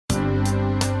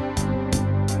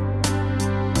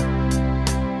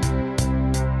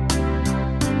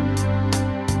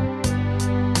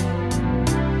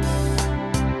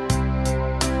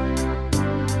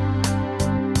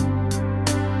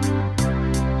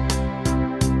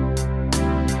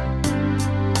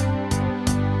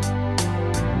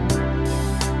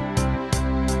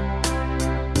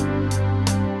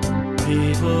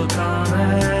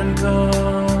go.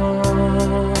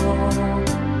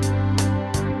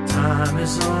 Time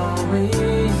is all we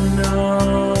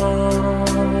know.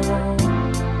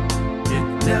 It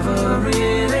never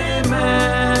really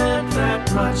meant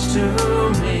that much to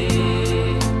me,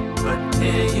 but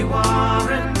here you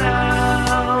are and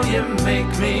now you make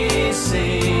me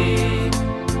see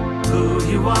who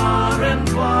you are and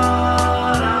what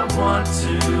I want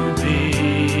to be.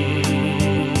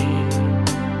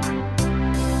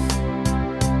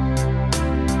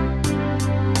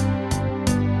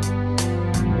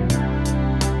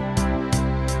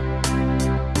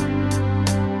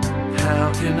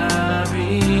 How can I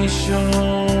be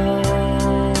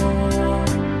sure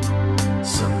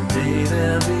someday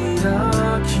there'll be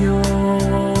a cure,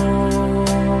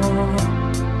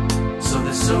 so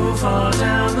that so far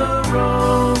down the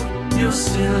road you'll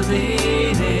still be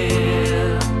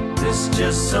near? There's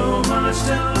just so much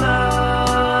to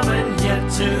love and yet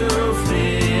to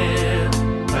fear.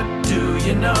 But do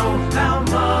you know how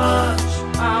much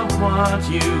I want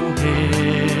you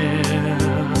here?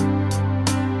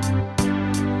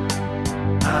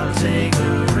 I'll take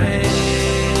the rain,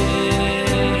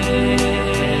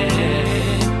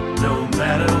 no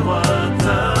matter what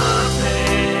the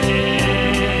pain.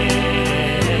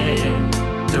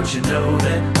 Don't you know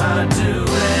that I'd do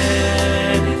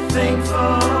anything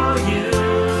for you?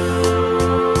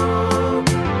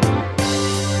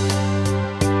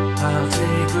 I'll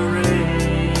take the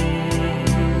rain,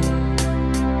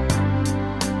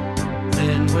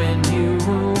 then when you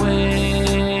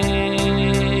awake,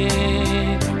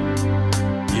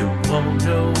 you won't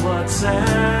know what's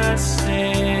at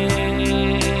stake.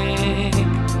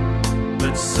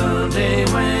 But someday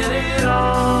when it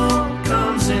all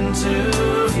comes into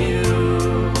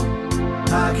view,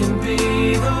 I can be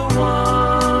the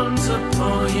one to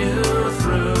pull you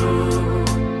through.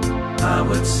 I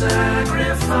would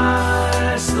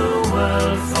sacrifice the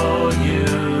world for you.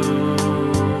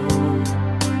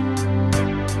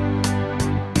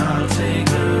 I'll take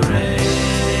the rain,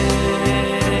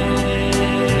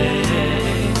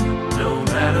 no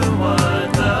matter what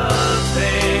the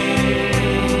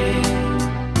pain.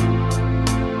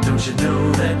 Don't you know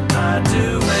that I'd do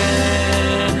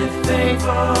anything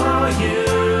for you?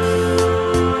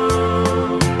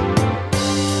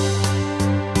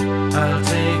 I'll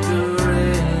take the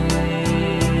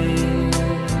rain,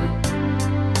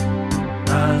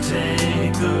 I'll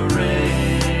take the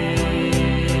rain,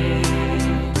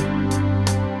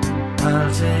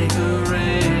 I'll take the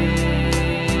rain,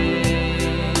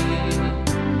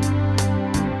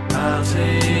 I'll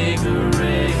take the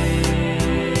rain.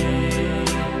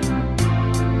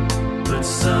 But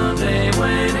someday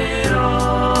when it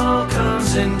all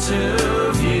comes into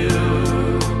view,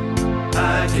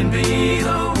 I can be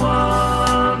the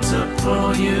one to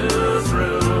pull you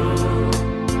through.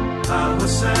 I would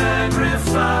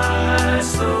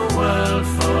sacrifice the world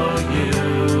for you.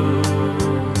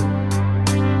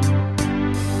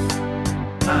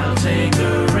 I'll take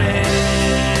the rain,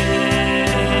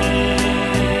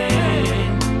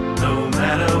 no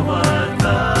matter what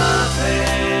the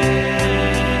pain.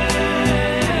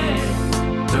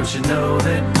 Don't you know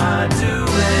that I'd do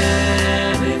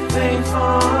anything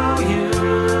for you?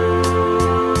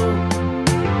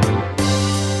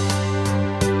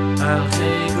 I'll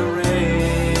take the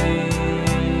rain,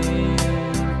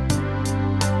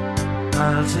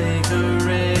 I'll take the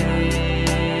rain,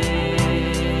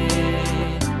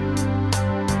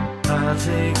 I'll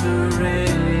take the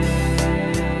rain.